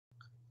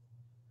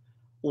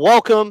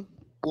Welcome,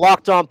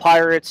 Locked On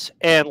Pirates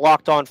and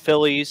Locked On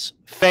Phillies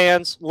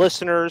fans,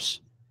 listeners,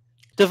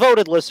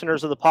 devoted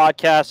listeners of the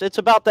podcast. It's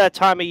about that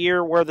time of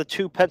year where the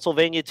two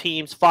Pennsylvania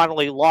teams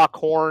finally lock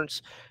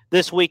horns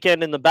this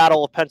weekend in the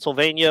Battle of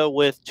Pennsylvania,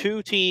 with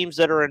two teams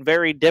that are in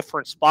very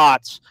different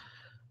spots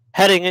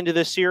heading into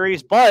this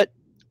series, but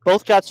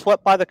both got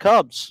swept by the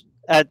Cubs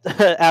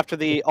after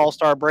the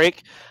All-Star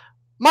break.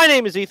 My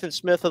name is Ethan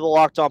Smith of the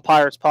Locked On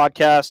Pirates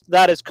podcast.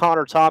 That is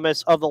Connor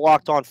Thomas of the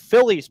Locked On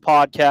Phillies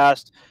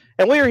podcast.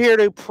 And we are here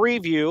to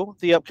preview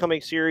the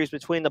upcoming series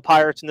between the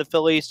Pirates and the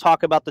Phillies,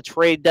 talk about the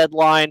trade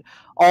deadline,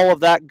 all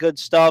of that good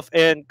stuff.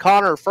 And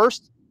Connor,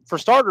 first, for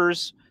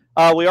starters,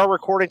 we are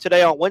recording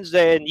today on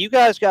Wednesday, and you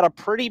guys got a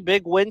pretty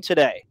big win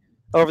today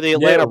over the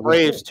Atlanta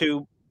Braves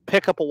to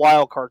pick up a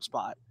wild card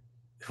spot.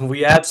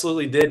 We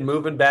absolutely did,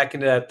 moving back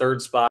into that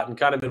third spot and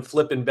kind of been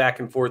flipping back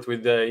and forth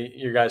with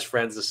your guys'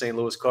 friends, the St.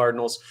 Louis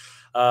Cardinals.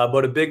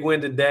 But a big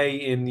win today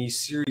in the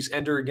series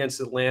ender against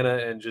Atlanta.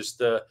 And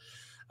just,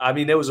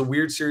 it was a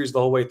weird series the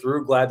whole way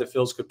through. Glad the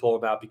Phils could pull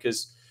them out,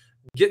 because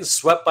getting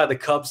swept by the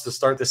Cubs to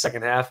start the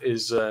second half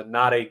is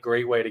not a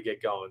great way to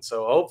get going.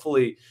 So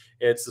hopefully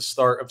it's the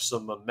start of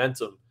some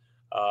momentum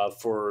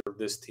for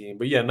this team.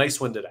 But yeah,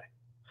 nice win today.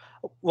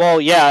 Well,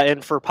 yeah,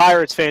 and for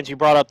Pirates fans, you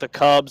brought up the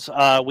Cubs.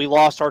 We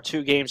lost our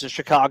two games in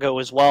Chicago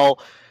as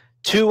well.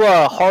 Two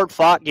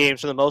hard-fought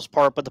games for the most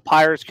part, but the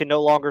Pirates can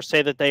no longer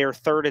say that they are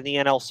third in the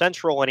NL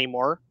Central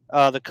anymore.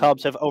 The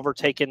Cubs have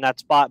overtaken that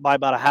spot by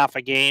about a half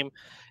a game,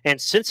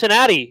 and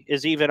Cincinnati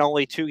is even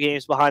only 2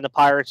 games behind the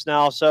Pirates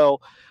now.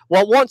 So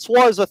what once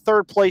was a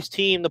third-place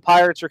team, the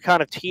Pirates are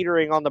kind of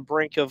teetering on the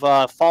brink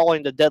of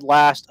falling to dead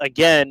last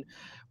again,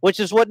 which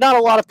is what not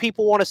a lot of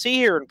people want to see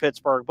here in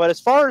Pittsburgh. But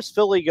as far as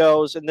Philly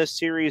goes and this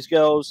series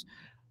goes,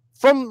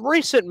 from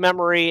recent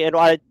memory, and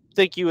I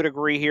think you would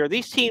agree here,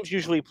 these teams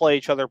usually play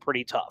each other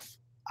pretty tough.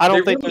 I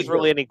don't think there's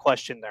really any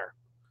question there.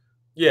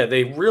 Yeah,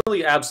 they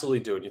really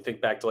absolutely do. And you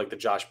think back to like the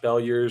Josh Bell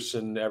years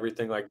and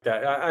everything like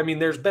that. I mean,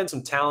 there's been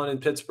some talent in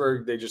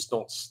Pittsburgh. They just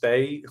don't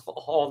stay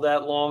all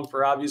that long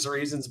for obvious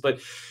reasons.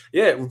 But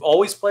yeah, we've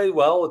always played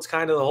well. It's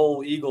kind of the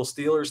whole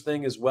Eagles-Steelers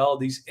thing as well.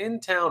 These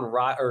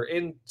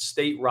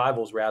in-state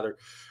rivals, rather,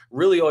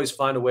 really always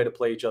find a way to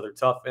play each other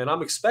tough. And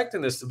I'm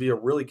expecting this to be a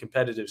really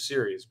competitive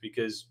series,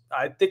 because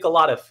I think a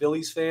lot of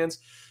Phillies fans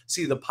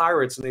see the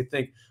Pirates and they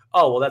think,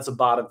 oh, well, that's a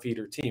bottom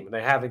feeder team. And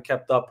they haven't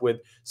kept up with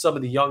some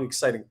of the young,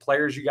 exciting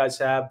players you guys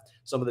have,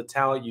 some of the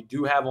talent you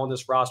do have on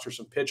this roster,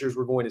 some pitchers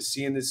we're going to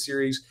see in this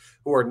series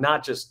who are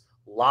not just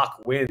lock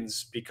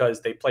wins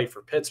because they play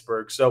for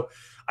Pittsburgh. So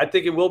I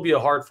think it will be a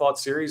hard-fought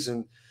series,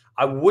 and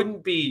I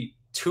wouldn't be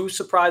too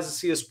surprised to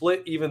see a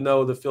split, even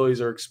though the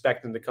Phillies are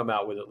expecting to come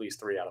out with at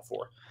least 3 out of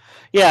 4.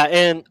 Yeah,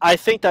 and I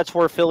think that's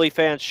where Philly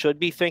fans should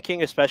be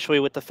thinking, especially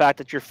with the fact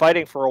that you're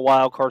fighting for a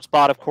wild card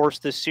spot. Of course,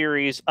 this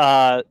series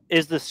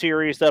is the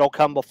series that'll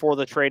come before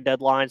the trade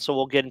deadline, so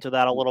we'll get into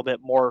that a little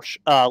bit more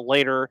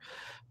later.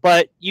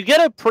 But you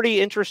get a pretty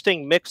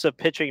interesting mix of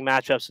pitching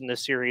matchups in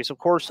this series. Of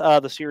course,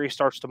 the series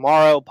starts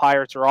tomorrow.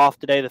 Pirates are off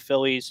today. The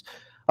Phillies,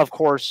 of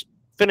course,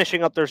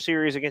 finishing up their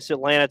series against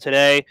Atlanta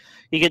today.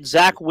 You get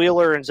Zach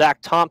Wheeler and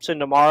Zach Thompson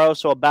tomorrow,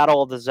 so a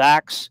battle of the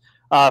Zachs.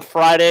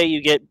 Friday,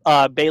 you get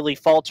Bailey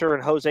Falter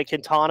and Jose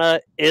Quintana.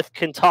 If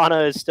Quintana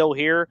is still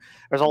here,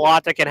 there's a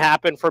lot that can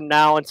happen from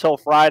now until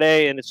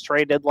Friday, and it's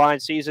trade deadline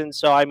season.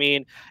 So, I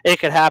mean, it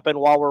could happen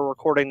while we're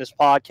recording this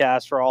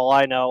podcast, for all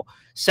I know.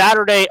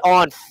 Saturday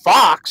on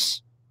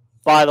Fox,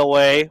 by the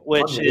way,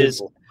 which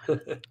is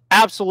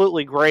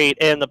absolutely great.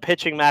 And the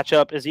pitching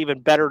matchup is even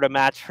better to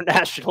match for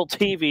national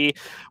TV,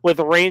 with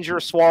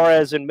Ranger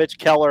Suarez and Mitch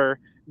Keller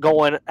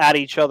going at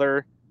each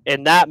other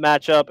in that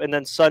matchup. And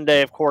then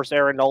Sunday, of course,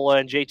 Aaron Nola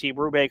and JT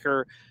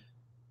Brubaker,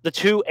 the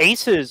two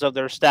aces of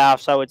their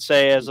staffs, I would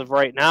say, as of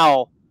right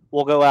now,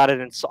 will go at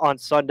it on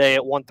Sunday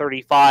at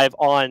 1:35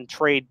 on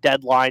trade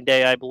deadline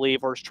day, I believe.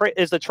 Or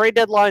is the trade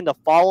deadline the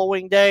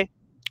following day?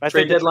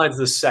 Trade deadline's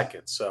the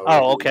second. So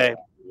okay.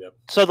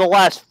 So the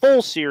last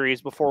full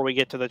series before we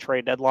get to the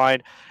trade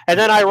deadline. And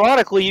then,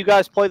 ironically, you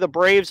guys play the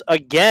Braves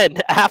again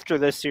after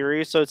this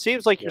series. So it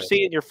seems like you're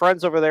seeing your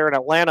friends over there in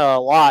Atlanta a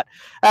lot.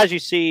 As you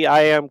see,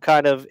 I am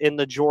kind of in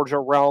the Georgia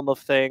realm of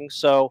things.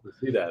 So,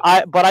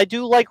 but I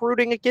do like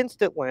rooting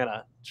against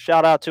Atlanta.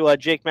 Shout out to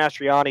Jake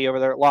Mastriani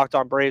over there at Locked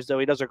On Braves, though.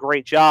 He does a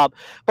great job.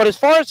 But as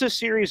far as this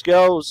series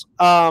goes,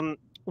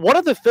 what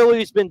have the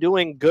Phillies been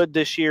doing good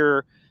this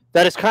year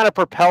that has kind of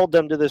propelled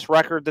them to this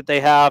record that they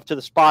have, to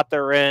the spot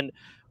they're in?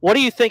 What do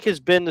you think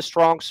has been the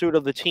strong suit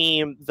of the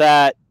team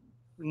that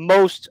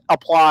most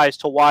applies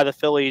to why the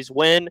Phillies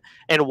win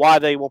and why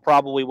they will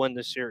probably win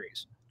this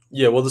series?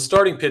 Yeah, well, the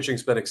starting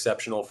pitching's been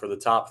exceptional for the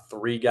top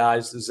 3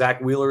 guys. Zach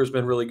Wheeler has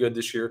been really good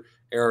this year.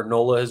 Aaron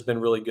Nola has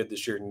been really good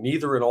this year.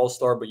 Neither an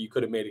all-star, but you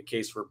could have made a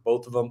case for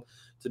both of them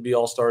to be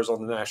all-stars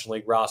on the National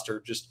League roster.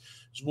 Just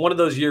one of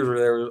those years where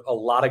there were a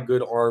lot of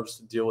good arms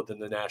to deal with in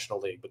the National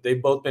League. But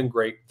they've both been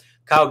great.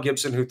 Kyle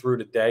Gibson, who threw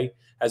today,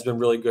 has been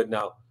really good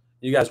now.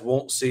 You guys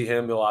won't see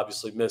him. He'll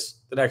obviously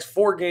miss the next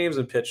 4 games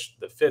and pitch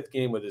the 5th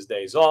game with his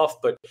days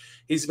off, but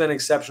he's been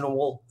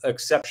exceptional.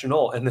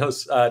 And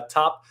those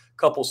top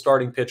couple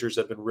starting pitchers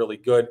have been really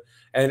good.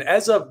 And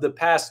as of the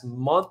past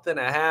month and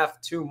a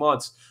half, 2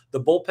 months, the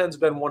bullpen's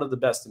been one of the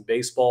best in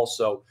baseball.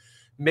 So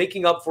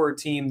making up for a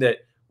team that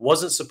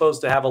wasn't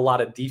supposed to have a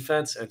lot of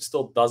defense and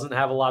still doesn't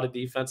have a lot of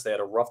defense. They had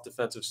a rough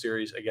defensive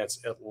series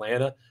against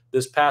Atlanta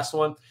this past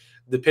one.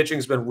 The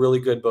pitching's been really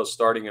good, both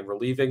starting and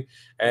relieving.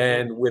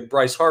 And with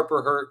Bryce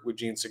Harper hurt, with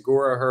Gene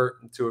Segura hurt,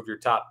 and 2 of your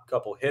top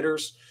couple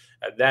hitters,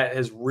 that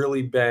has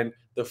really been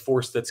the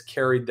force that's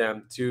carried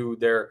them to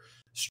their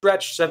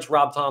stretch since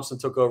Rob Thompson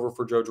took over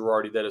for Joe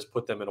Girardi that has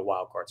put them in a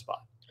wild card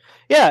spot.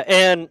 Yeah,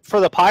 and for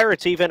the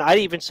Pirates, I'd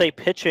even say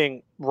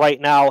pitching right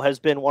now has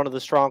been one of the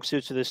strong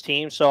suits of this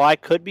team. So I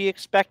could be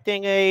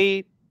expecting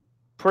a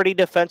pretty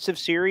defensive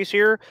series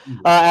here.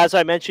 As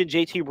I mentioned,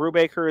 JT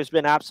Brubaker has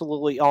been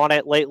absolutely on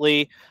it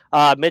lately.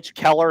 Mitch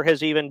Keller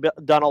has even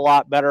done a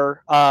lot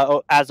better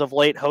as of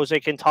late. Jose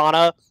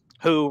Quintana,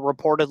 who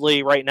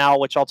reportedly right now,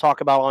 which I'll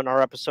talk about on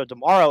our episode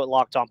tomorrow at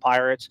Locked On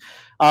Pirates,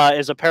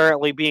 is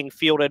apparently being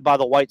fielded by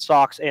the White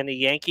Sox and the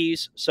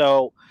Yankees.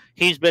 So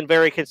he's been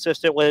very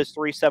consistent with his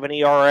 3.7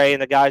 ERA,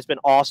 and the guy's been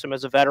awesome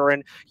as a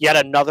veteran. Yet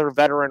another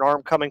veteran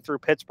arm coming through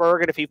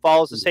Pittsburgh, and if he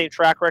follows the same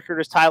track record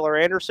as Tyler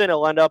Anderson,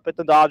 he'll end up at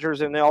the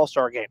Dodgers in the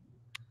All-Star game.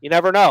 You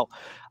never know.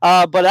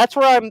 But that's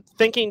where I'm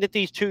thinking that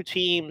these two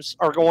teams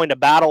are going to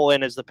battle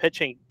in, is the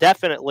pitching,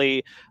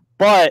 definitely.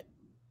 But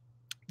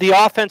the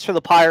offense for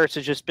the Pirates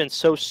has just been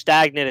so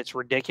stagnant, it's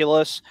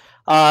ridiculous.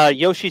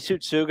 Yoshi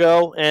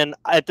Tsutsugo, and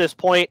at this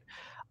point,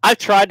 I've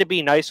tried to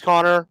be nice,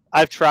 Connor.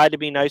 I've tried to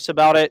be nice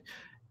about it.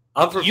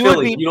 I'm for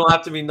Philly. You don't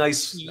have to be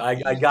nice.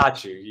 I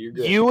got you. You're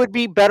good. You would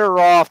be better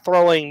off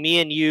throwing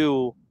me and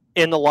you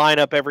in the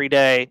lineup every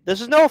day.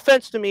 This is no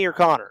offense to me or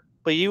Connor,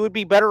 but you would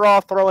be better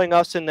off throwing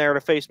us in there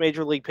to face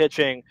Major League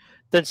pitching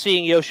than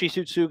seeing Yoshi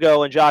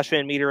Tsutsugo and Josh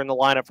Van Meter in the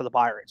lineup for the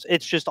Pirates.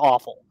 It's just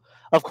awful.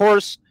 Of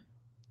course,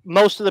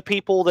 most of the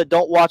people that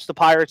don't watch the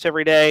Pirates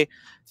every day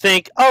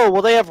think, oh,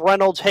 well, they have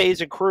Reynolds,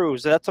 Hayes, and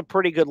Cruz. That's a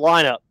pretty good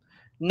lineup.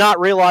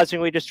 Not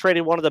realizing we just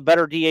traded one of the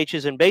better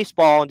DHs in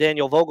baseball and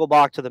Daniel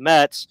Vogelbach to the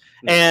Mets.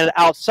 And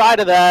outside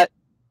of that,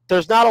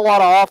 there's not a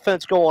lot of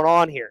offense going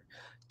on here.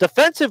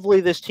 Defensively,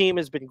 this team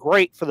has been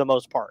great for the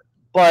most part.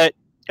 But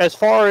as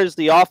far as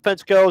the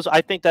offense goes,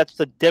 I think that's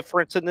the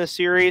difference in this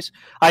series.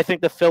 I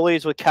think the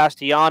Phillies with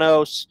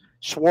Castellanos,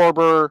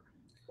 Schwarber,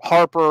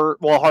 Harper,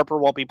 well, Harper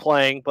won't be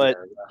playing, but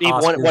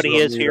when he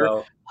is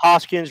here,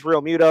 Hoskins,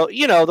 Real Muto,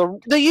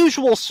 the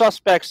usual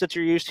suspects that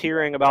you're used to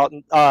hearing about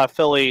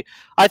Philly.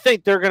 I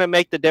think they're going to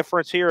make the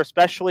difference here,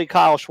 especially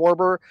Kyle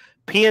Schwarber.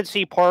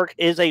 PNC Park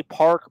is a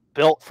park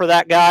built for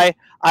that guy.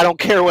 I don't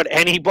care what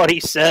anybody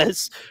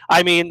says.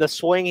 I mean, the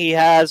swing he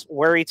has,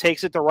 where he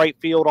takes it to right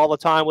field all the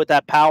time with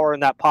that power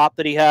and that pop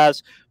that he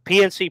has,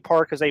 PNC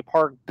Park is a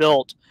park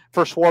built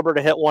for Schwarber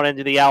to hit one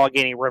into the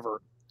Allegheny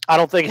River. I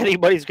don't think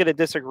anybody's going to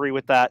disagree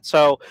with that.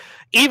 So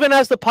even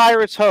as the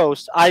Pirates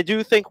host, I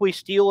do think we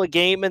steal a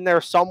game in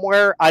there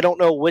somewhere. I don't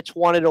know which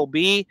one it'll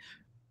be,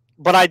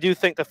 but I do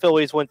think the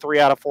Phillies win 3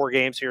 out of 4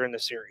 games here in the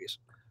series.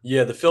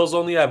 Yeah, the Phils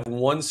only have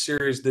one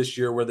series this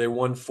year where they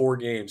won 4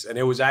 games, and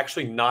it was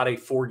actually not a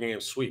 4-game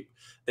sweep.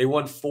 They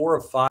won 4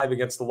 of 5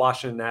 against the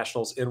Washington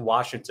Nationals in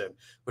Washington,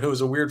 but it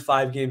was a weird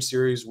 5-game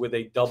series with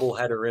a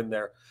doubleheader in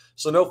there.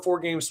 So no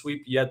 4-game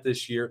sweep yet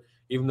this year,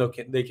 even though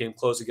they came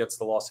close against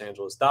the Los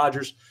Angeles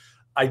Dodgers.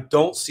 I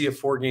don't see a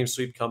 4-game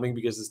sweep coming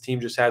because this team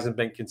just hasn't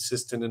been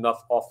consistent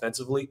enough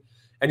offensively.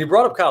 And you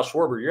brought up Kyle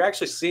Schwarber. You're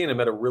actually seeing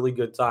him at a really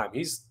good time.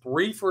 He's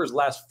 3 for his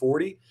last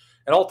 40,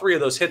 and all 3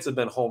 of those hits have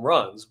been home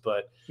runs.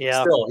 But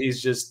still,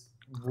 he's just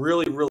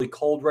really, really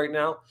cold right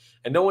now,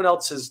 and no one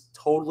else has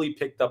totally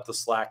picked up the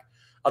slack.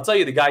 I'll tell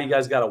you the guy you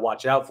guys got to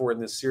watch out for in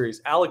this series.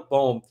 Alec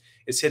Boehm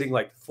is hitting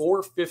like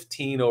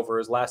 .415 over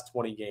his last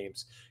 20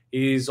 games.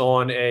 He's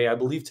on I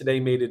believe today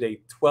made it a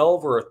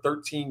 12 or a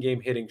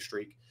 13-game hitting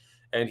streak,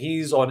 and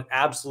he's on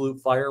absolute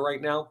fire right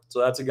now.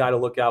 So that's a guy to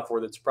look out for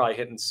that's probably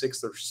hitting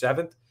 6th or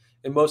 7th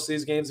in most of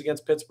these games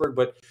against Pittsburgh.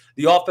 But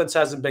the offense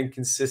hasn't been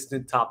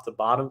consistent top to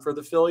bottom for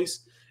the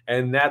Phillies,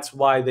 and that's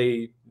why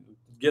they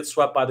get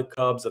swept by the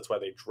Cubs. That's why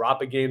they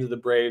drop a game to the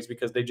Braves,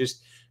 because they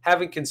just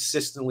haven't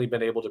consistently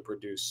been able to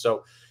produce.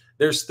 So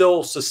they're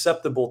still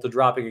susceptible to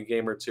dropping a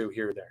game or 2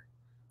 here or there.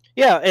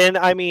 Yeah, and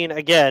I mean,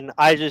 again,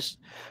 I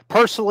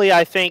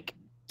think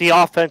the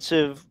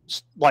offensive,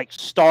 like,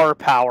 star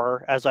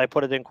power, as I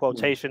put it in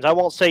quotations, I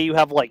won't say you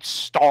have, like,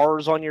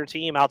 stars on your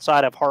team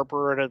outside of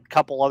Harper and a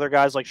couple other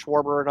guys like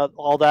Schwarber and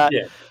all that.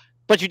 Yeah.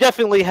 But you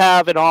definitely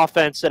have an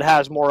offense that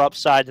has more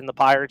upside than the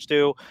Pirates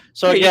do.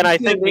 So, again, I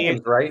think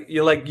names, right?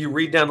 You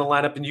read down the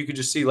lineup and you can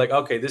just see, like,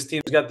 okay, this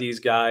team's got these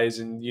guys,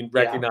 and you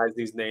recognize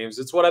these names.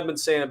 It's what I've been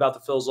saying about the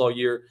Phils all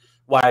year,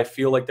 why I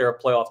feel like they're a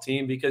playoff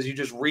team, because you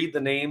just read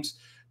the names.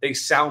 They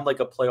sound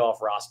like a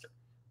playoff roster.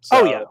 So,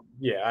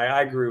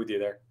 I agree with you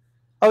there.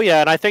 Oh,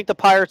 yeah, and I think the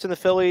Pirates and the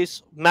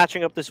Phillies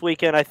matching up this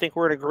weekend, I think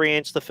we're in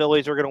agreement the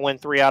Phillies are going to win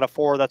 3 out of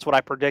 4. That's what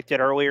I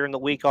predicted earlier in the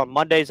week on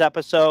Monday's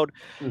episode.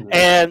 Mm-hmm.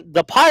 And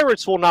the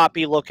Pirates will not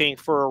be looking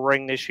for a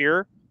ring this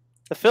year.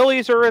 The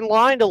Phillies are in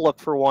line to look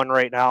for one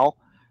right now.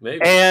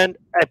 Maybe. And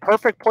a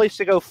perfect place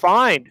to go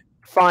find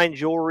fine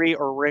jewelry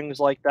or rings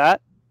like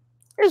that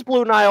is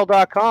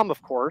BlueNile.com,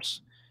 of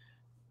course.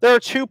 There are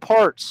 2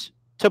 parts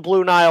to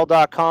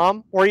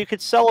BlueNile.com, where you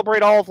could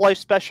celebrate all of life's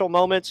special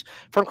moments,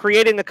 from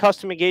creating the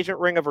custom engagement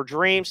ring of her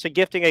dreams to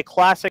gifting a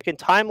classic and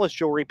timeless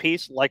jewelry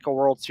piece like a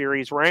World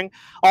Series ring,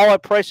 all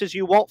at prices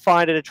you won't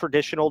find at a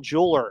traditional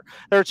jeweler.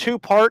 There are 2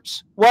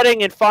 parts,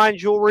 wedding and fine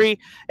jewelry,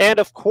 and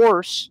of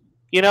course,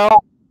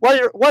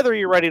 whether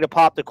you're ready to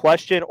pop the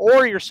question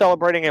or you're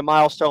celebrating a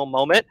milestone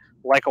moment,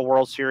 like a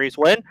World Series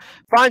win,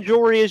 fine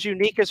jewelry is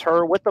unique as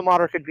her with the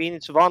modern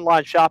convenience of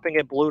online shopping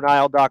at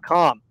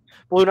BlueNile.com.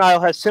 Blue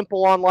Nile has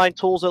simple online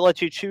tools that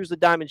let you choose the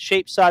diamond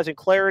shape, size, and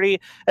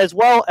clarity, as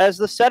well as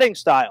the setting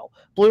style.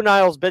 Blue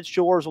Nile's bench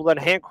jewelers will then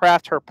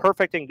handcraft her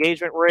perfect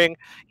engagement ring.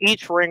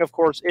 Each ring, of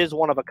course, is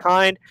one of a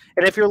kind.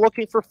 And if you're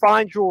looking for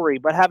fine jewelry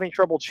but having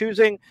trouble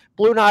choosing,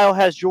 Blue Nile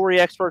has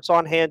jewelry experts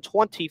on hand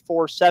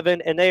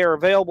 24/7, and they are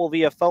available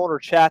via phone or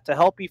chat to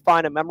help you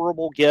find a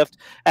memorable gift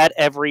at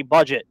every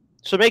budget.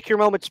 So make your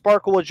moment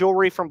sparkle with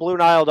jewelry from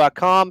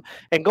BlueNile.com.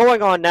 And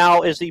going on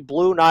now is the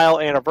Blue Nile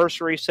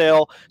Anniversary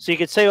Sale. So you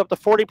can save up to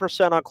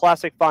 40% on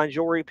classic fine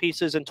jewelry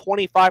pieces and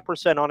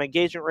 25% on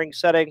engagement ring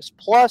settings.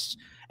 Plus,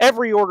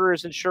 every order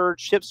is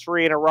insured, ships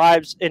free, and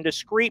arrives in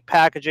discreet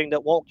packaging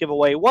that won't give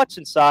away what's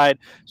inside.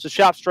 So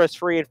shop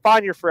stress-free and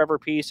find your forever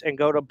piece and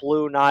go to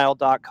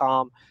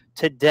BlueNile.com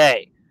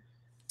today.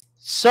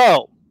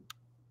 So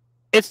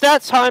it's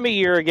that time of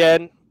year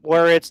again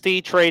where it's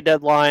the trade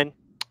deadline.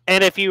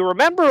 And if you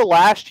remember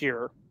last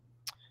year,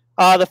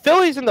 the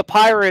Phillies and the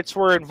Pirates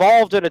were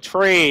involved in a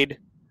trade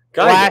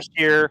last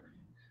year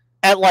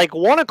at like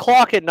 1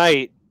 o'clock at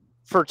night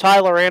for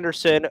Tyler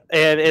Anderson,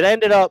 and it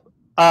ended up,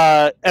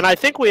 and I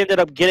think we ended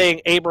up getting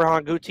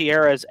Abraham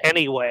Gutierrez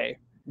anyway.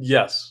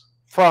 Yes.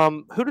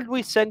 From, who did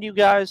we send you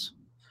guys?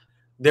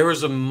 There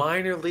was a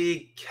minor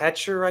league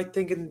catcher, I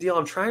think, in the deal.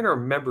 I'm trying to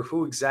remember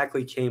who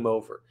exactly came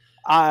over.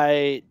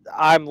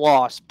 I'm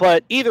lost,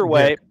 but either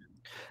way. Yeah.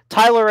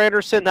 Tyler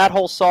Anderson, that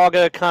whole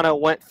saga kind of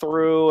went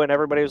through, and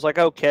everybody was like,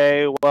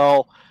 okay,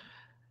 well,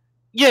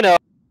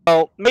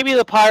 maybe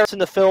the Pirates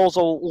and the Phils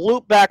will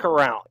loop back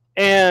around.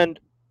 And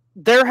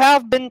there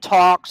have been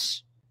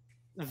talks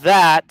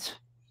that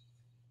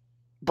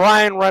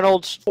Brian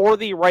Reynolds, for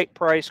the right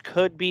price,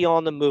 could be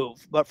on the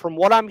move. But from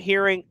what I'm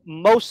hearing,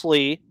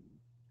 mostly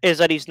is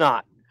that he's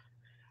not.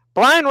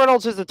 Brian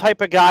Reynolds is the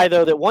type of guy,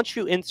 though, that once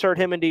you insert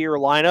him into your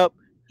lineup,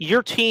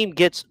 your team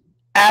gets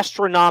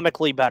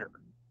astronomically better.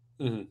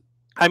 Mm-hmm.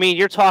 I mean,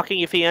 you're talking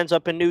if he ends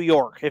up in New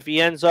York, if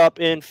he ends up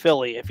in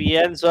Philly, if he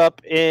ends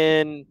up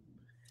in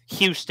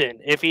Houston,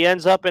 if he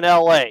ends up in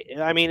LA.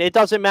 I mean, it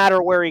doesn't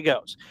matter where he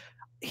goes.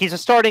 He's a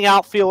starting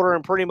outfielder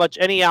in pretty much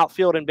any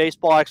outfield in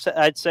baseball,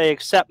 I'd say,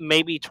 except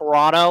maybe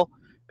Toronto,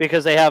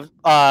 because they have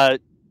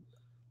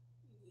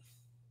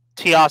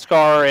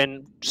Teoscar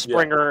and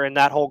Springer and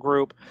that whole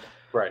group.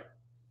 Right.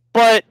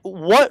 But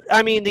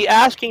the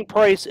asking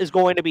price is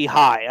going to be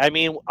high. I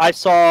mean, I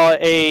saw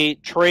a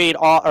trade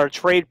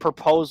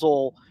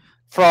proposal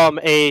from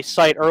a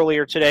site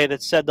earlier today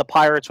that said the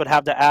Pirates would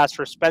have to ask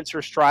for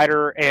Spencer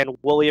Strider and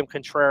William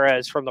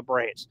Contreras from the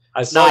Braves.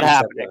 I saw not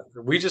happening.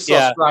 We just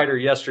saw Strider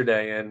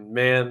yesterday, and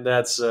man,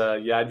 that's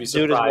I'd be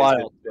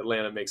surprised if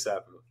Atlanta makes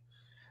that move.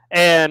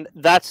 And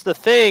that's the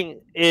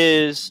thing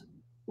is,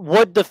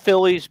 would the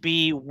Phillies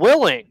be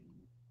willing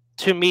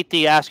to meet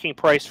the asking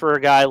price for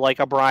a guy like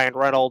a Brian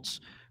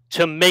Reynolds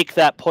to make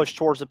that push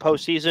towards the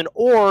postseason?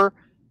 Or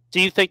do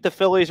you think the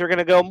Phillies are going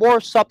to go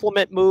more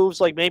supplement moves,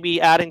 like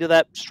maybe adding to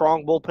that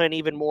strong bullpen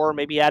even more,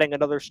 maybe adding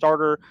another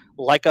starter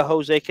like a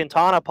Jose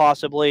Quintana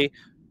possibly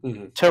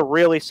to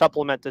really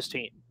supplement this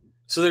team?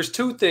 So there's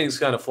 2 things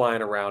kind of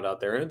flying around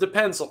out there, and it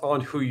depends on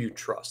who you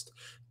trust.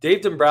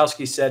 Dave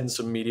Dombrowski said in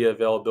some media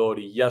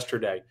availability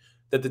yesterday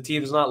that the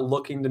team's not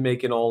looking to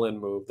make an all-in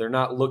move. They're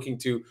not looking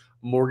to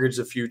mortgage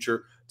the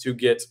future to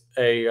get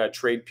a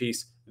trade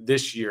piece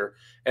this year.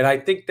 And I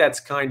think that's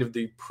kind of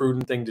the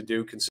prudent thing to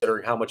do,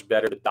 considering how much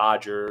better the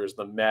Dodgers,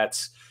 the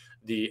Mets,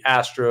 the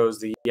Astros,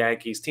 the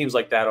Yankees, teams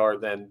like that are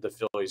than the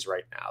Phillies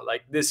right now.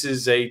 Like, this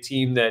is a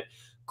team that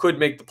could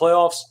make the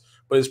playoffs,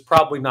 but is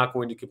probably not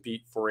going to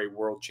compete for a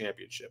world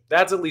championship.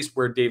 That's at least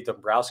where Dave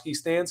Dombrowski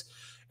stands.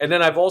 And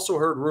then I've also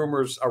heard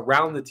rumors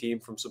around the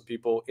team from some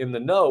people in the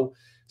know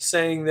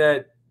saying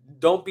that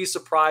don't be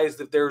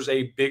surprised if there's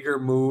a bigger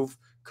move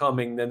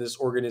coming than this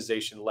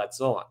organization lets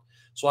on.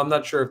 So I'm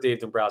not sure if Dave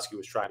Dombrowski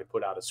was trying to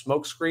put out a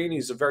smokescreen.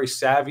 He's a very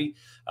savvy,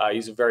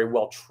 he's a very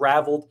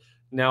well-traveled,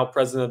 now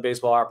president of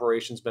baseball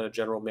operations, been a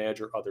general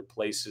manager other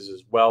places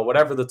as well,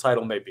 whatever the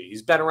title may be.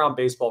 He's been around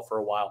baseball for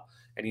a while,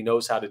 and he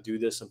knows how to do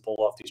this and pull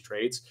off these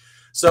trades.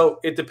 So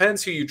it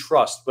depends who you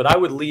trust, but I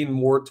would lean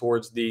more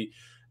towards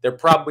they're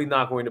probably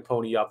not going to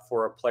pony up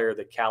for a player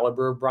the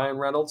caliber of Brian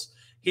Reynolds.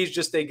 he's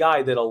just a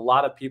guy that a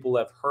lot of people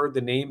have heard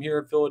the name here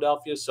in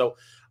Philadelphia. So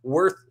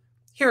worth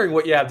hearing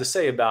what you have to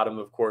say about him,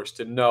 of course,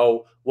 to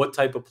know what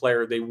type of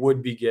player they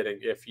would be getting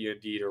if you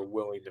indeed are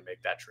willing to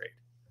make that trade.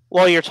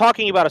 Well, you're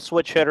talking about a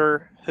switch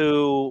hitter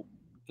who,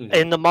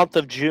 in the month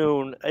of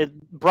June,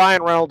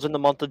 Brian Reynolds in the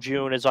month of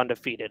June is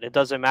undefeated. It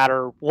doesn't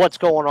matter what's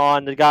going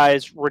on. The guy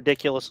is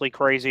ridiculously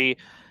crazy.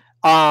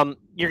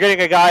 You're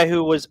getting a guy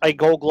who was a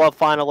Gold Glove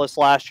finalist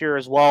last year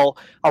as well.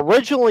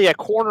 Originally a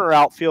corner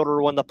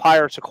outfielder when the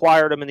Pirates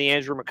acquired him in the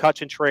Andrew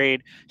McCutchen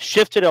trade,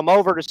 shifted him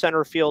over to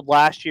center field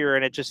last year,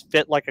 and it just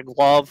fit like a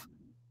glove,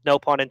 no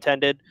pun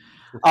intended.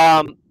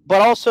 But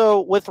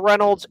also with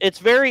Reynolds, it's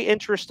very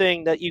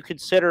interesting that you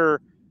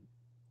consider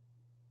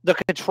the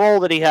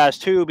control that he has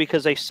too,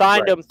 because they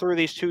signed him through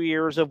these 2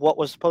 years of what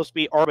was supposed to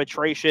be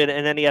arbitration,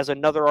 and then he has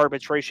another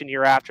arbitration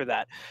year after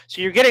that.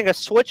 So you're getting a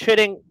switch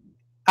hitting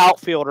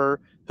outfielder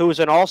who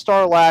was an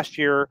all-star last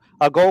year,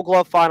 a Gold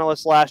Glove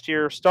finalist last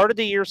year, started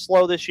the year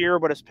slow this year,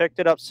 but has picked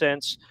it up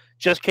since,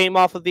 just came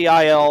off of the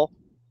IL.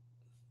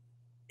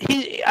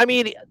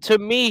 To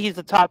me, he's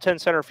the top 10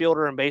 center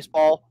fielder in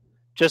baseball,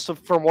 just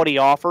from what he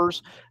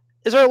offers.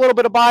 Is there a little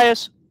bit of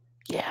bias?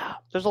 Yeah,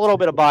 there's a little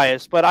bit of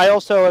bias, but I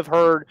also have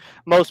heard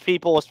most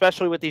people,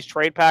 especially with these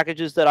trade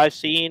packages that I've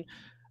seen,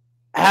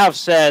 have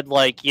said,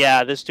 like,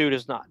 yeah, this dude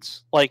is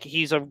nuts. Like,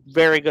 he's a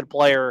very good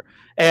player.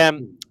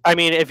 And, I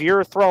mean, if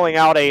you're throwing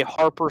out a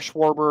Harper,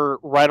 Schwarber,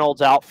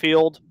 Reynolds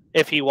outfield,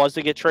 if he was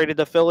to get traded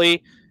to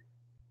Philly,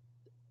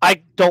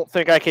 I don't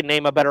think I can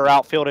name a better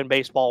outfield in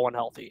baseball when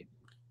healthy.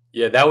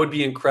 Yeah, that would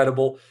be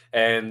incredible.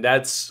 And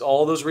that's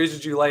all those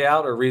reasons you lay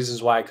out are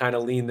reasons why I kind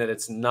of lean that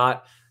it's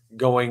not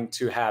going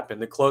to happen.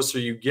 The closer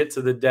you get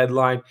to the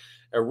deadline,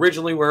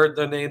 originally we heard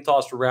the name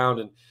tossed around,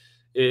 and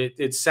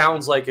it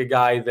sounds like a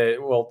guy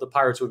that, well, the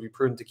Pirates would be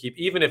prudent to keep,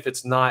 even if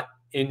it's not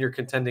in your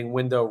contending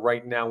window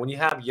right now. When you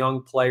have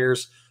young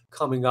players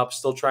coming up,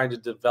 still trying to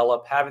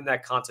develop, having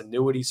that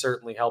continuity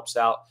certainly helps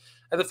out.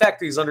 And the fact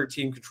that he's under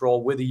team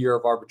control with a year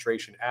of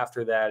arbitration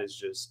after that is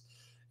just,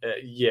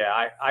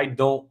 I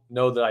don't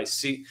know that I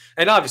see,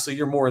 and obviously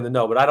you're more in the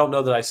know, but I don't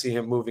know that I see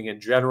him moving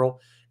in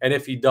general. And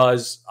if he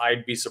does,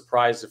 I'd be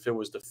surprised if it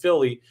was the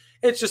Philly.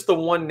 It's just the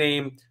one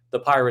name the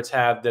Pirates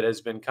have that has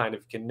been kind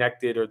of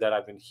connected, or that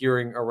I've been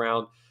hearing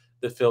around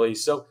the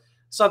Phillies. So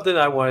something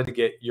I wanted to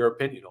get your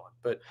opinion on.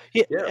 But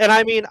yeah. And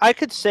I mean, I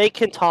could say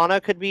Quintana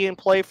could be in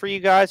play for you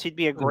guys. He'd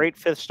be a great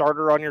fifth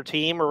starter on your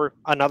team, or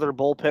another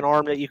bullpen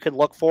arm that you could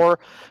look for.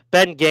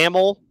 Ben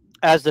Gamel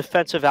as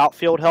defensive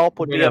outfield help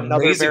would be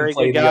another very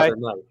good guy.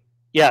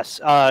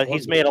 Yes,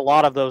 he's made a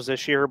lot of those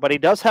this year, but he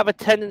does have a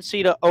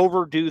tendency to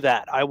overdo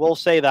that. I will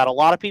say that. A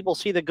lot of people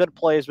see the good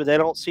plays, but they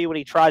don't see when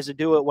he tries to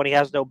do it when he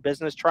has no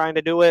business trying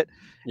to do it,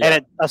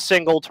 and a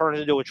single turns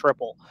into a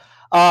triple.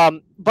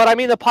 But, I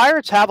mean, the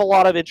Pirates have a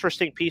lot of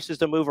interesting pieces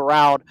to move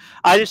around.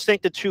 I just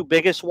think the two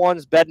biggest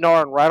ones,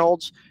 Bednar and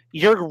Reynolds,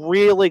 you're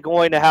really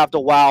going to have to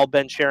wow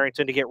Ben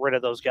Cherington to get rid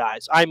of those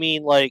guys. I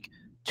mean, like,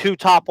 2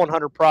 top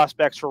 100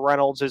 prospects for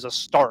Reynolds is a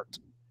start.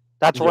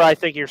 That's where I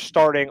think you're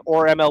starting,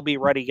 or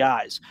MLB-ready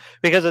guys.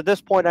 Because at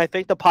this point, I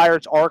think the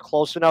Pirates are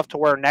close enough to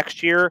where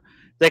next year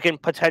they can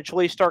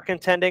potentially start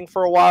contending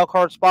for a wild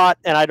card spot,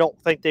 and I don't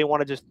think they want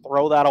to just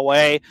throw that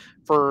away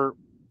for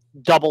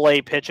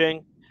double-A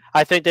pitching.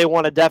 I think they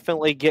want to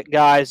definitely get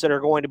guys that are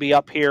going to be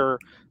up here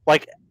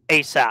like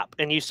ASAP.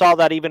 And you saw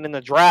that even in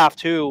the draft,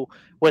 too,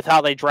 with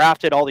how they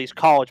drafted all these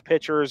college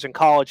pitchers and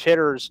college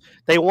hitters.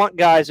 They want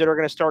guys that are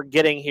going to start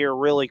getting here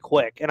really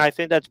quick. And I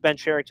think that's Ben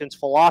Cherington's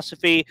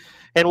philosophy.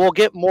 And we'll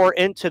get more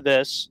into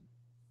this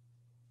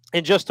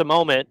in just a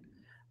moment.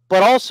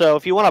 But also,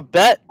 if you want to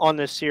bet on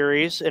this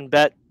series and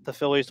bet the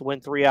Phillies to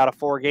win 3 out of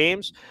 4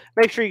 games,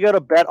 make sure you go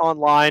to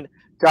betonline.net.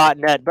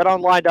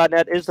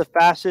 BetOnline.net is the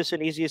fastest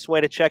and easiest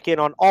way to check in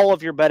on all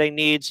of your betting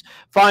needs.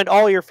 Find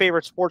all your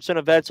favorite sports and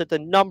events at the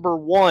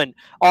 #1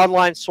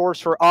 online source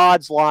for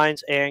odds,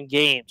 lines, and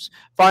games.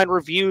 Find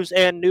reviews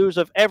and news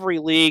of every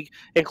league,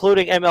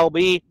 including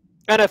MLB,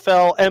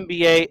 NFL,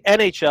 NBA,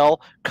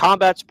 NHL,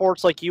 combat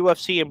sports like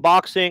UFC and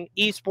boxing,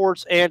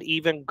 esports, and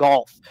even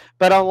golf.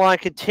 BetOnline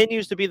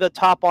continues to be the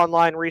top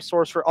online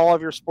resource for all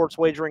of your sports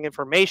wagering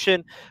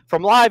information,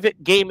 from live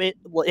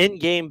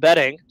in-game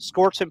betting,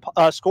 scores and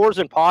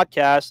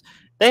podcasts.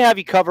 They have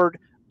you covered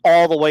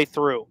all the way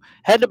through.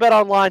 Head to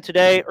BetOnline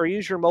today, or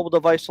use your mobile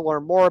device to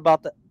learn more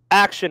about the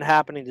action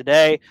happening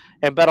today.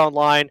 And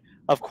BetOnline,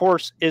 of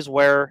course, is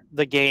where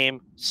the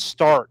game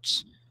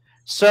starts.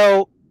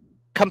 So,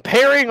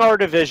 comparing our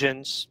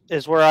divisions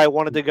is where I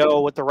wanted to go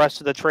with the rest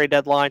of the trade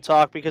deadline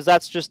talk, because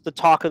that's just the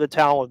talk of the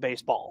town with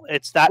baseball.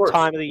 It's that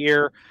time of the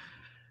year.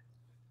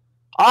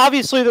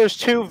 Obviously, there's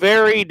 2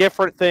 very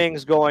different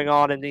things going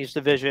on in these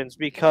divisions,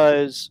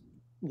 because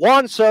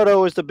Juan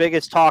Soto is the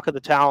biggest talk of the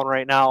town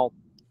right now.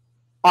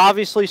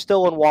 Obviously,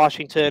 still in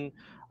Washington.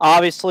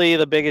 Obviously,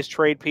 the biggest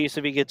trade piece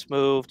if he gets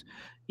moved.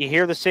 You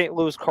hear the St.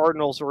 Louis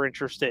Cardinals are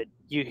interested.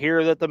 You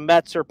hear that the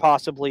Mets are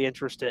possibly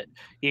interested.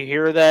 You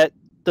hear that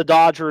the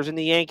Dodgers and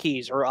the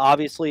Yankees are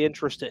obviously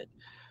interested.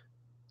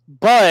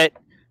 But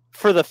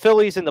for the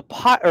Phillies in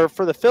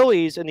the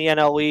Phillies in the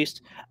NL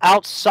East,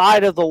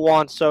 outside of the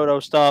Juan Soto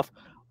stuff,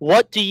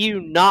 what do you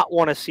not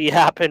want to see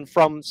happen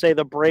from, say,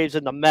 the Braves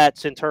and the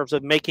Mets in terms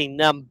of making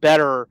them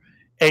better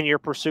in your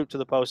pursuit to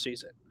the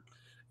postseason?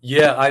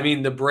 Yeah, I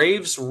mean, the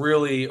Braves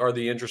really are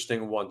the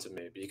interesting one to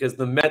me because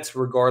the Mets,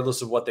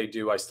 regardless of what they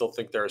do, I still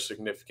think they're a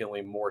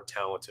significantly more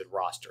talented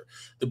roster.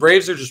 The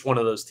Braves are just one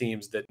of those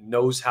teams that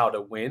knows how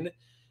to win.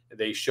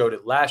 They showed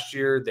it last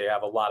year. They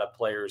have a lot of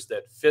players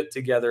that fit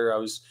together. I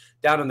was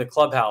down in the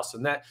clubhouse,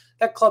 and that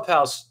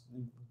clubhouse,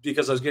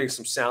 because I was getting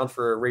some sound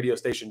for a radio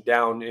station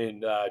down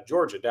in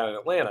Georgia, down in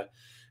Atlanta,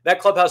 that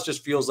clubhouse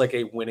just feels like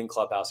a winning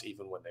clubhouse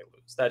even when they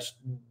lose.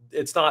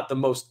 It's not the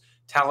most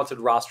talented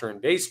roster in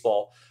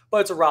baseball, but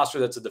it's a roster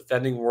that's a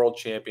defending world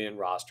champion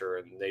roster,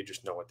 and they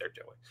just know what they're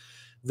doing.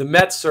 The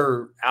Mets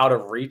are out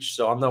of reach,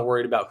 so I'm not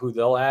worried about who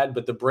they'll add,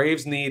 but the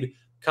Braves need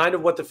kind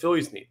of what the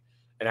Phillies need: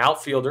 an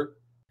outfielder.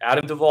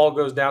 Adam Duvall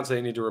goes down, so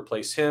they need to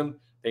replace him.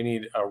 They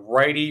need a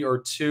righty or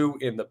two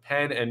in the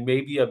pen and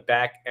maybe a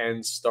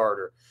back-end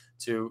starter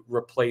to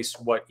replace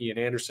what Ian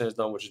Anderson has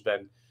done, which has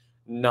been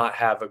not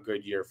have a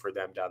good year for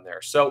them down there.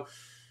 So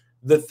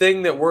the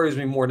thing that worries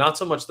me more, not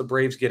so much the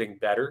Braves getting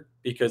better,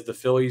 because the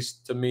Phillies,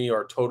 to me,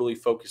 are totally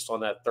focused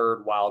on that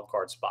third wild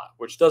card spot,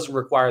 which doesn't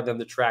require them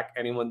to track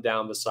anyone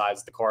down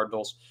besides the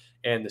Cardinals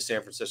and the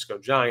San Francisco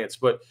Giants.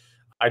 But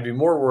I'd be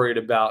more worried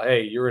about,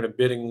 hey, you're in a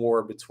bidding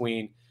war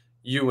between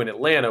you and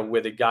Atlanta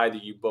with a guy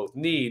that you both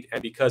need.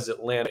 And because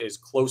Atlanta is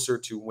closer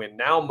to win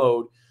now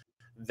mode,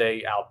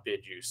 they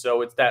outbid you.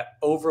 So it's that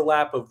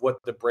overlap of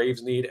what the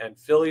Braves need and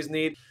Phillies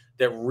need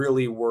that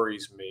really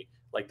worries me.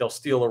 Like they'll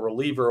steal a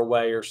reliever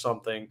away or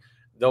something.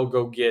 They'll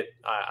go get,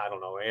 I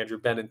don't know, Andrew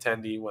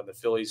Benintendi when the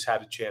Phillies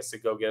had a chance to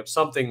go get him.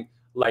 Something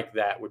like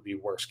that would be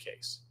worst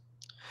case.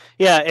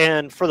 Yeah,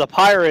 and for the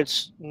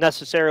Pirates,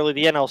 necessarily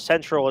the NL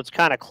Central, it's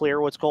kind of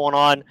clear what's going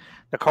on.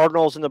 The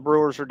Cardinals and the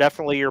Brewers are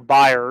definitely your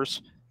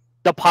buyers.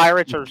 The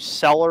Pirates are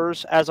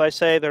sellers, as I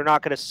say. They're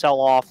not going to sell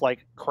off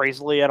like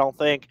crazily, I don't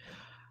think.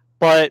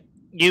 But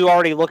you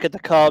already look at the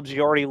Cubs.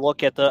 You already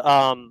look at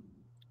the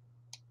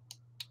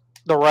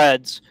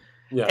Reds.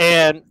 Yeah.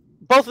 And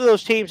both of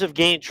those teams have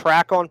gained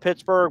track on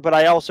Pittsburgh, but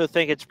I also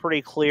think it's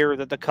pretty clear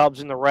that the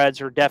Cubs and the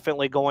Reds are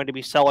definitely going to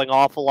be selling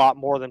off a lot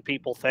more than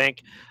people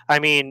think. I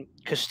mean,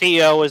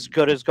 Castillo is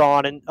good as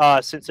gone in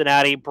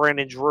Cincinnati,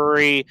 Brandon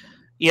Drury.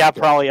 You have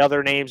probably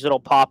other names that'll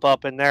pop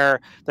up in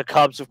there. The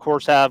Cubs, of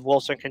course, have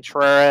Wilson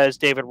Contreras,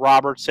 David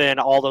Robertson,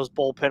 all those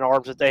bullpen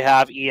arms that they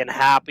have. Ian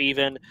Happ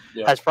even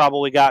has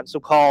probably gotten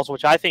some calls,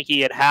 which I think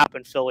Ian Happ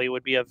in Philly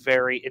would be a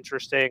very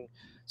interesting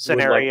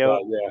scenario.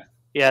 Like that,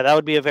 yeah, that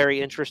would be a very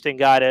interesting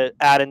guy to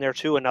add in there,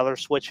 too. Another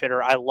switch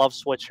hitter. I love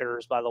switch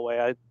hitters, by the way.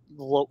 I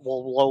will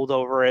loathe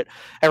over it.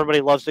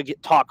 Everybody loves to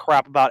talk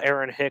crap about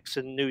Aaron Hicks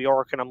in New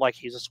York, and I'm like,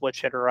 he's a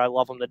switch hitter. I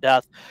love him to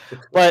death.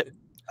 But,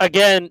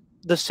 again,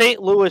 the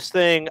St. Louis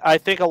thing, I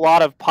think a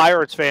lot of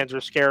Pirates fans are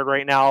scared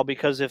right now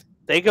because if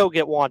they go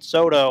get Juan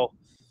Soto,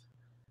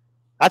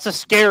 that's a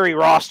scary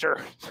roster.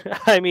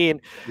 I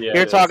mean,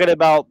 you're talking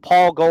about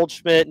Paul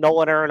Goldschmidt,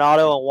 Nolan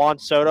Arenado, and Juan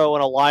Soto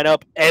in a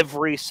lineup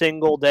every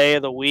single day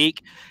of the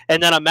week.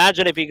 And then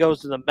imagine if he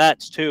goes to the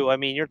Mets, too. I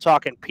mean, you're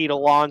talking Pete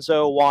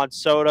Alonso, Juan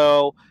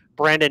Soto,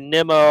 Brandon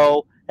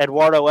Nimmo,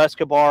 Eduardo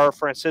Escobar,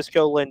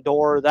 Francisco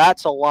Lindor.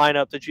 That's a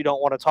lineup that you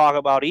don't want to talk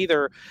about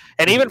either.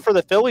 And even for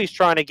the Phillies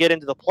trying to get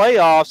into the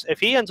playoffs, if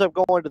he ends up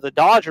going to the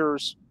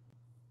Dodgers,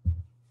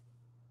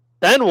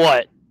 then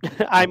what?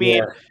 I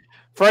mean,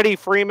 Freddie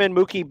Freeman,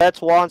 Mookie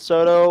Betts, Juan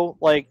Soto,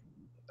 like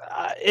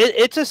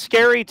it's a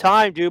scary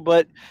time, dude.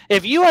 But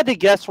if you had to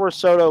guess where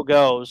Soto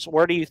goes,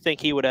 where do you think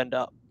he would end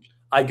up?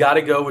 I got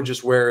to go with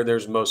just where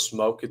there's most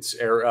smoke. It's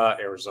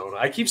Arizona.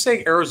 I keep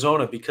saying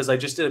Arizona because I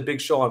just did a big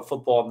show on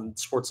football and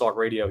Sports Talk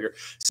Radio here.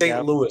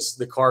 St. Louis,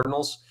 the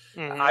Cardinals.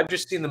 I've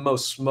just seen the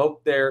most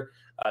smoke there.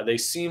 They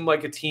seem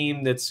like a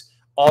team that's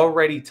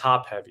already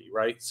top heavy,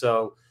 right?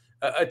 So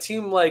a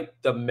team like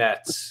the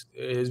Mets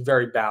is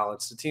very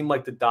balanced. A team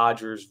like the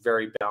Dodgers,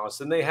 very balanced.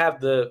 And they have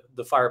the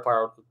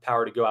firepower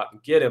to go out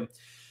and get him.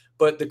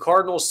 But the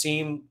Cardinals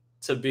seem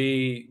to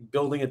be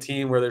building a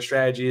team where their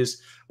strategy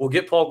is we'll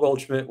get Paul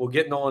Goldschmidt, we'll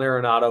get Nolan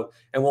Arenado,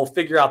 and we'll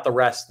figure out the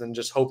rest and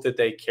just hope that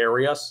they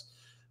carry us.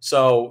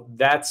 So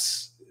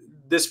this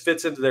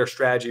fits into their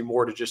strategy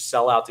more to just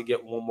sell out to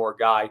get one more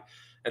guy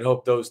and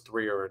hope those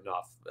three are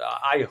enough.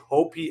 I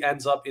hope he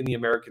ends up in the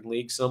American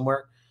League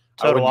somewhere.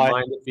 I wouldn't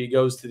mind if he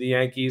goes to the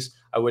Yankees.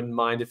 I wouldn't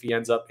mind if he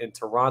ends up in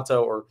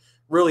Toronto or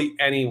really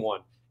anyone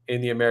in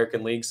the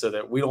American League so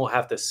that we don't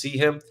have to see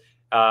him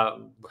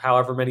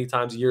however many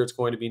times a year it's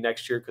going to be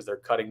next year because they're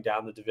cutting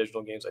down the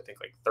divisional games, I think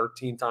like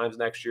 13 times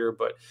next year.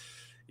 But,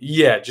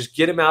 yeah, just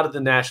get him out of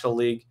the National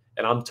League,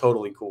 and I'm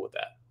totally cool with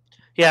that.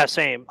 Yeah,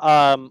 same.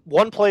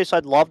 One place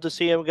I'd love to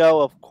see him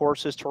go, of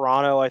course, is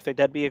Toronto. I think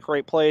that'd be a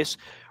great place.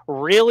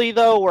 Really,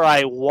 though, where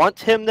I want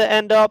him to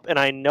end up, and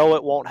I know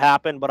it won't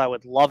happen, but I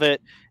would love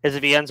it, is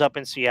if he ends up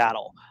in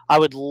Seattle. I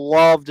would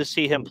love to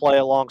see him play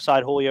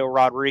alongside Julio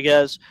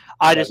Rodriguez.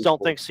 I just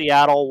don't think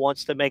Seattle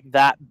wants to make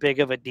that big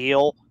of a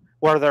deal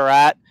where they're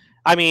at.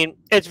 I mean,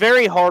 it's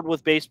very hard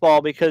with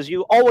baseball because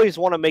you always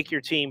want to make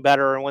your team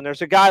better. And when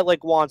there's a guy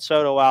like Juan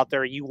Soto out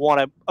there, you want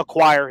to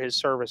acquire his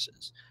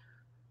services.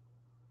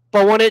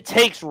 But when it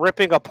takes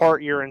ripping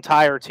apart your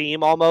entire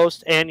team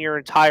almost and your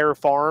entire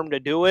farm to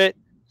do it,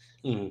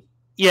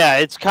 yeah,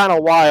 it's kind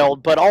of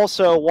wild. But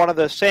also, one of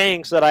the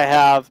sayings that I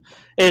have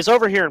is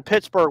over here in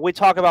Pittsburgh, we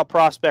talk about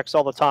prospects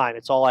all the time.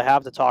 It's all I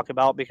have to talk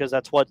about because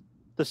that's what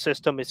the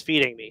system is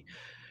feeding me.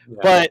 Yeah.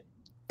 But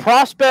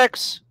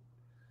prospects,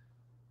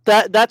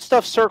 that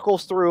stuff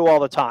circles through all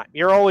the time.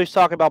 You're always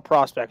talking about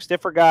prospects,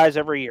 different guys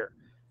every year.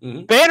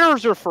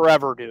 Banners are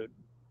forever, dude.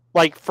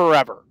 Like,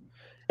 forever.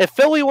 If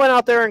Philly went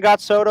out there and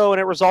got Soto and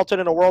it resulted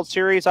in a World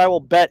Series, I will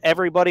bet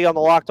everybody on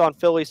the Locked On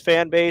Phillies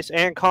fan base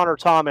and Connor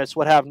Thomas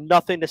would have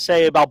nothing to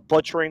say about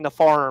butchering the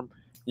farm.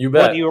 You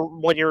bet.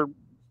 When you're,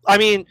 I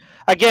mean,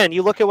 again,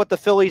 you look at what the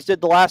Phillies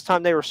did the last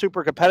time they were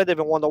super competitive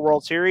and won the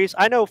World Series.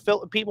 I know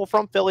people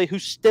from Philly who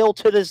still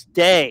to this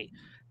day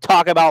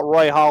talk about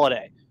Roy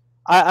Halladay.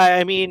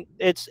 I mean,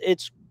 it's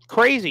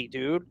crazy,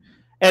 dude.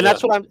 And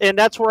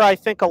that's where I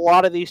think a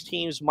lot of these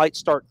teams might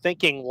start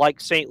thinking like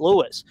St.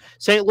 Louis.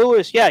 St.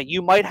 Louis, yeah,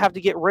 you might have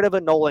to get rid of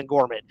a Nolan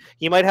Gorman.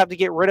 You might have to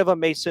get rid of a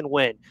Mason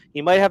Wynn.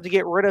 You might have to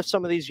get rid of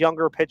some of these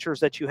younger pitchers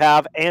that you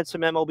have and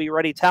some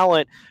MLB-ready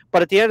talent.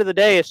 But at the end of the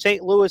day, if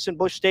St. Louis and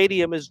Busch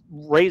Stadium is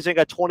raising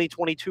a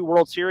 2022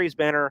 World Series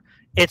banner,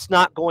 it's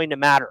not going to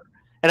matter.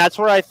 And that's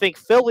where I think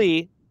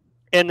Philly,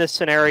 in this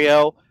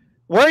scenario,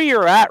 where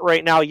you're at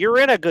right now, you're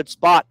in a good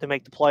spot to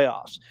make the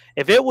playoffs.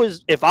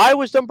 If I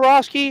was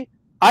Dombrowski,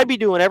 I'd be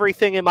doing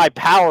everything in my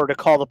power to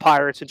call the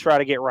Pirates and try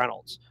to get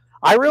Reynolds.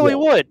 I really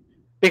would,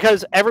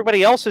 because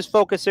everybody else is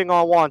focusing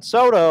on Juan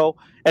Soto,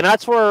 and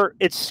that's where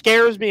it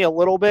scares me a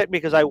little bit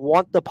because I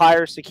want the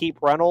Pirates to keep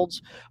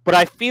Reynolds, but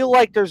I feel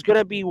like there's going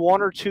to be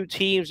one or two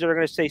teams that are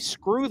going to say,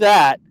 screw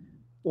that,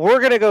 we're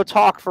going to go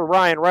talk for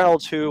Ryan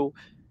Reynolds, who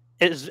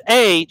is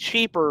A,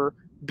 cheaper,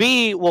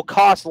 B, will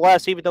cost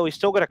less, even though he's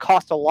still going to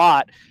cost a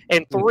lot,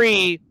 and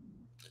 3,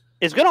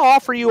 is going to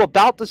offer you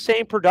about the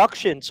same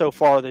production so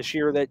far this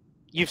year that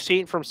you've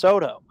seen from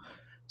Soto.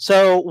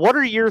 So what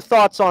are your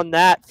thoughts on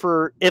that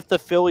for if the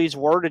Phillies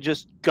were to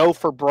just go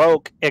for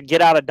broke and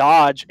get out of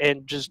Dodge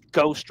and just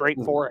go straight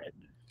for it?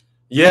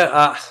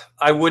 Yeah,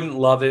 I wouldn't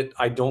love it.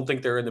 I don't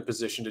think they're in the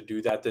position to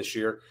do that this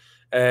year.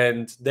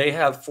 And they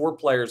have 4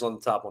 players on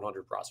the top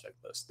 100 prospect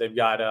list. They've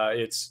got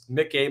it's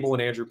Mick Abel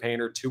and Andrew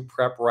Painter, 2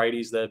 prep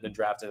righties that have been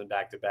drafted in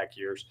back-to-back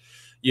years.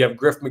 You have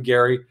Griff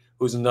McGarry,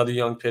 who's another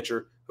young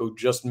pitcher who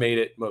just made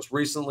it most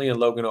recently, and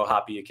Logan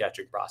O'Hoppe, a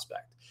catching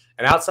prospect.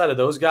 And outside of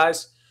those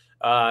guys,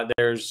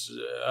 there's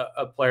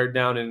a player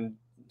down in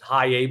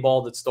high A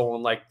ball that's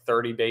stolen like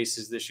 30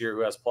 bases this year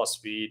who has plus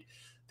speed.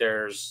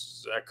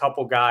 There's a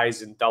couple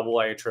guys in double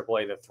A and triple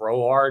A that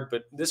throw hard,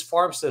 but this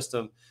farm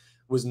system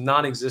was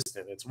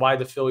non-existent. It's why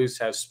the Phillies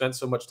have spent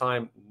so much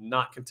time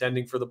not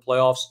contending for the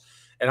playoffs.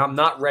 And I'm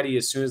not ready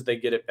as soon as they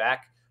get it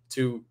back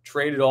to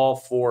trade it all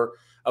for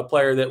a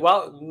player that,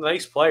 well,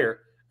 nice player.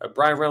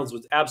 Brian Reynolds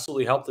would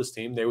absolutely help this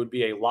team. They would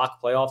be a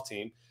lock playoff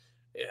team.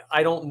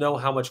 I don't know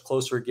how much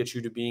closer it gets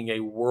you to being a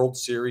World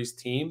Series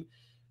team.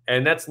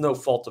 And that's no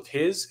fault of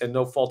his and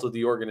no fault of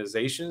the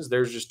organizations.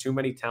 There's just too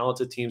many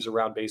talented teams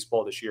around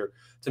baseball this year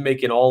to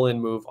make an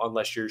all-in move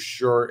unless you're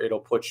sure it'll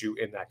put you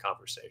in that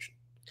conversation.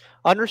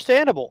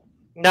 Understandable.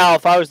 Now,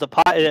 if I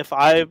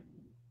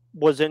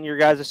was in your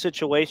guys'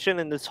 situation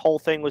and this whole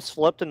thing was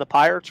flipped and the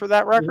Pirates were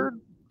that record,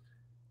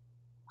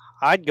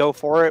 I'd go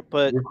for it.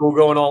 But you're cool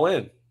going all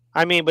in.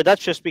 I mean, but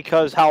that's just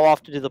because how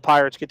often do the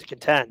Pirates get to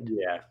contend?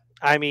 Yeah.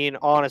 I mean,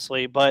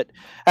 honestly, but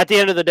at the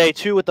end of the day,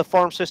 too, with the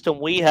farm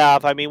system we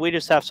have, I mean, we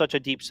just have such a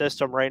deep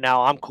system right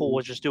now. I'm cool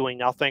with just doing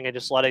nothing and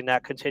just letting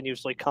that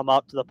continuously come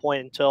up to the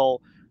point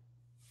until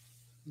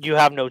you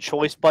have no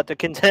choice but to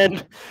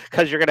contend,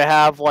 because you're going to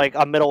have like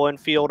a middle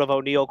infield of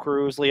O'Neill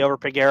Cruz, Leo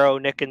Peguero,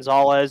 Nick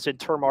Gonzalez, and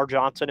Termar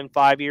Johnson in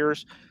 5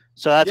 years.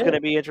 So that's going to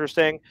be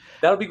interesting.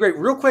 That would be great.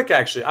 Real quick,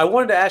 actually, I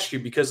wanted to ask you,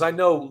 because I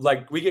know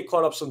like we get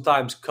caught up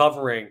sometimes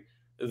covering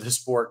the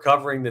sport,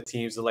 covering the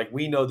teams, and like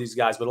we know these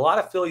guys, but a lot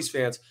of Phillies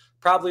fans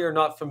probably are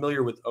not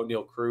familiar with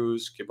O'Neill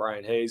Cruz,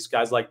 Brian Hayes,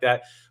 guys like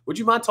that. Would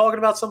you mind talking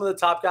about some of the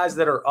top guys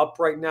that are up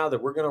right now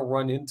that we're going to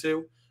run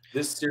into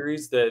this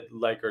series that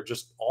like are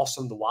just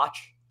awesome to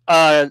watch?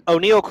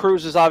 O'Neill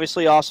Cruz is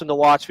obviously awesome to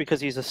watch because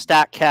he's a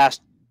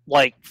StatCast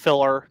like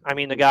filler. I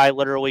mean, the guy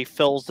literally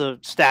fills the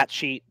stat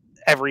sheet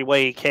every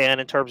way he can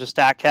in terms of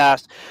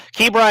StatCast.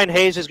 Brian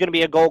Hayes is going to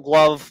be a Gold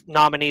Glove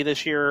nominee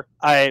this year.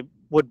 I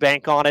would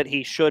bank on it.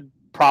 He should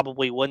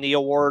probably win the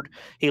award.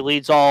 He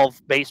leads all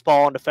of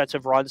baseball in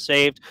defensive runs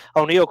saved.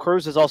 O'Neill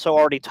Cruz is also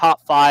already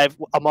top 5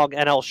 among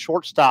NL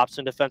shortstops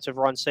in defensive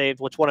runs saved,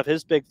 which one of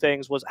his big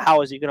things was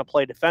how is he going to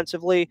play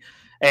defensively,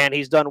 and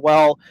he's done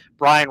well.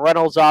 Brian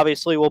Reynolds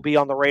obviously will be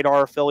on the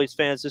radar of Phillies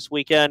fans this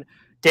weekend.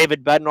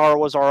 David Bednar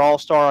was our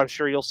all-star. I'm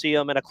sure you'll see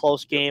him in a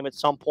close game at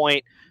some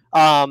point.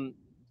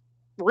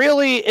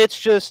 Really, it's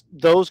just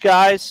those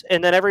guys,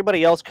 and then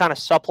everybody else kind of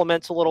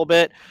supplements a little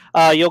bit.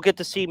 You'll get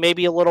to see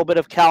maybe a little bit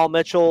of Cal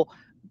Mitchell.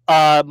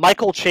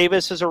 Michael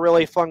Chavis is a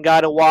really fun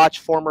guy to watch,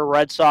 former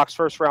Red Sox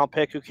first-round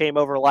pick who came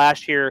over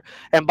last year.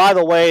 And by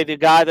the way, the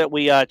guy that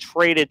we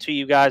traded to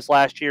you guys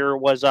last year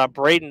was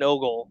Braden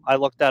Ogle. I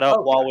looked that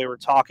up while we were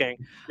talking.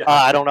 Yeah.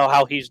 I don't know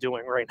how he's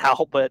doing right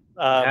now, but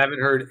I haven't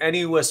heard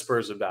any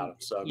whispers about him,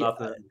 so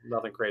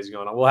nothing crazy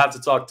going on. We'll have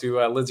to talk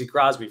to Lindsey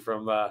Crosby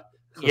from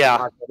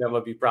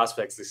MLB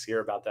Prospects this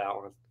year about that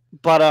one.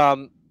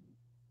 But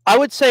I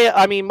would say,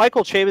 I mean,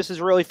 Michael Chavis is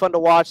really fun to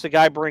watch. The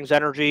guy brings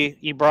energy.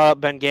 You brought up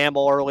Ben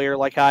Gamble earlier,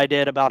 like I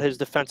did, about his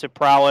defensive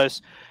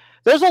prowess.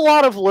 There's a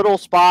lot of little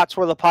spots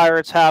where the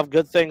Pirates have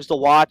good things to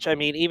watch. I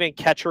mean, even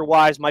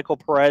catcher-wise, Michael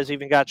Perez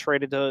even got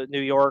traded to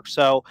New York.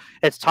 So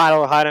it's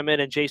Tyler Heineman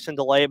and Jason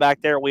DeLay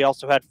back there. We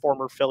also had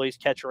former Phillies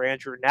catcher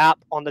Andrew Knapp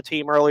on the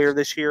team earlier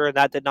this year, and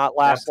that did not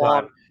last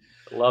long.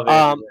 Love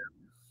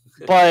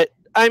it. But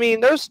I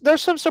mean,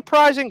 there's some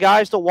surprising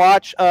guys to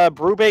watch.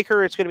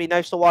 Brubaker, it's going to be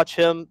nice to watch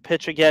him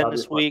pitch again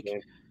this week.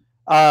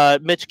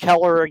 Mitch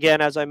Keller,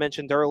 again, as I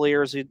mentioned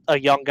earlier, is a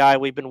young guy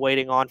we've been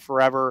waiting on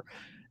forever.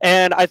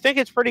 And I think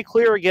it's pretty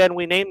clear, again,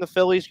 we named the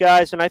Phillies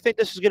guys, and I think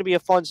this is going to be a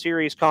fun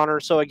series, Connor.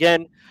 So,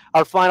 again,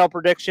 our final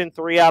prediction,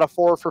 3 out of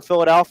 4 for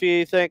Philadelphia,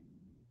 you think?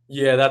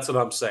 Yeah, that's what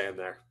I'm saying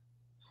there.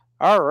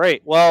 All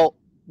right. Well,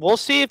 we'll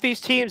see if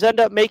these teams end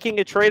up making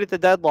a trade at the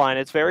deadline.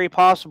 It's very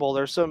possible.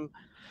 There's some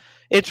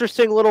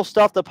interesting little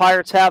stuff the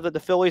Pirates have that the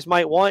Phillies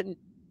might want.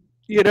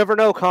 You never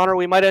know, Connor.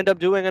 We might end up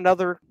doing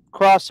another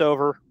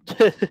crossover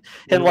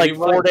in like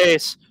 4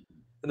 days.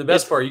 And the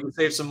best part, you can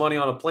save some money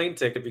on a plane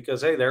ticket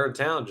because, hey, they're in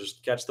town.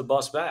 Just catch the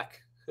bus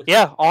back.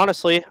 Yeah,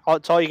 honestly,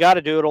 that's all you got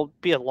to do. It'll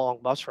be a long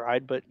bus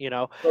ride, but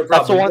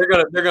that's the one.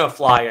 They're gonna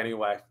fly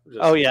anyway.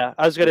 Oh yeah,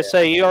 I was gonna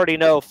say, you already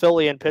know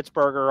Philly and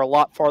Pittsburgh are a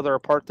lot farther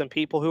apart than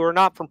people who are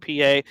not from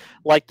PA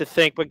like to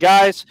think. But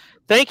guys,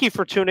 thank you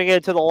for tuning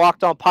in to the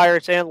Locked On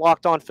Pirates and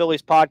Locked On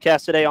Phillies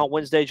podcast today on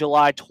Wednesday,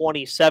 July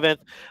 27th.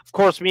 Of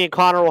course, me and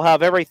Connor will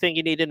have everything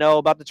you need to know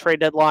about the trade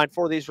deadline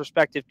for these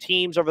respective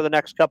teams over the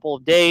next couple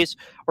of days.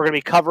 We're gonna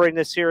be covering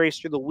this series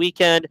through the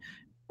weekend.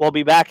 We'll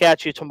be back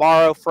at you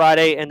tomorrow,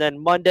 Friday, and then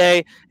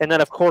Monday. And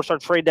then, of course, our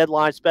trade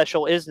deadline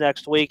special is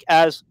next week.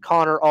 As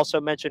Connor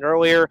also mentioned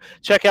earlier,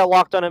 check out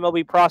Locked On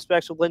MLB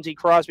Prospects with Lindsey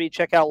Crosby.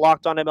 Check out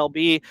Locked On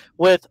MLB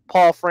with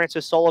Paul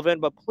Francis Sullivan.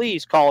 But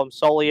please call him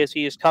Sully, as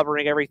he is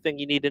covering everything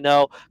you need to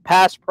know,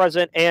 past,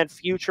 present, and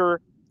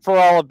future for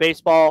all of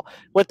baseball.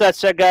 With that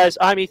said, guys,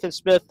 I'm Ethan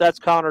Smith. That's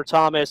Connor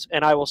Thomas.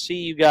 And I will see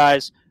you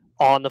guys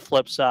on the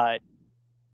flip side.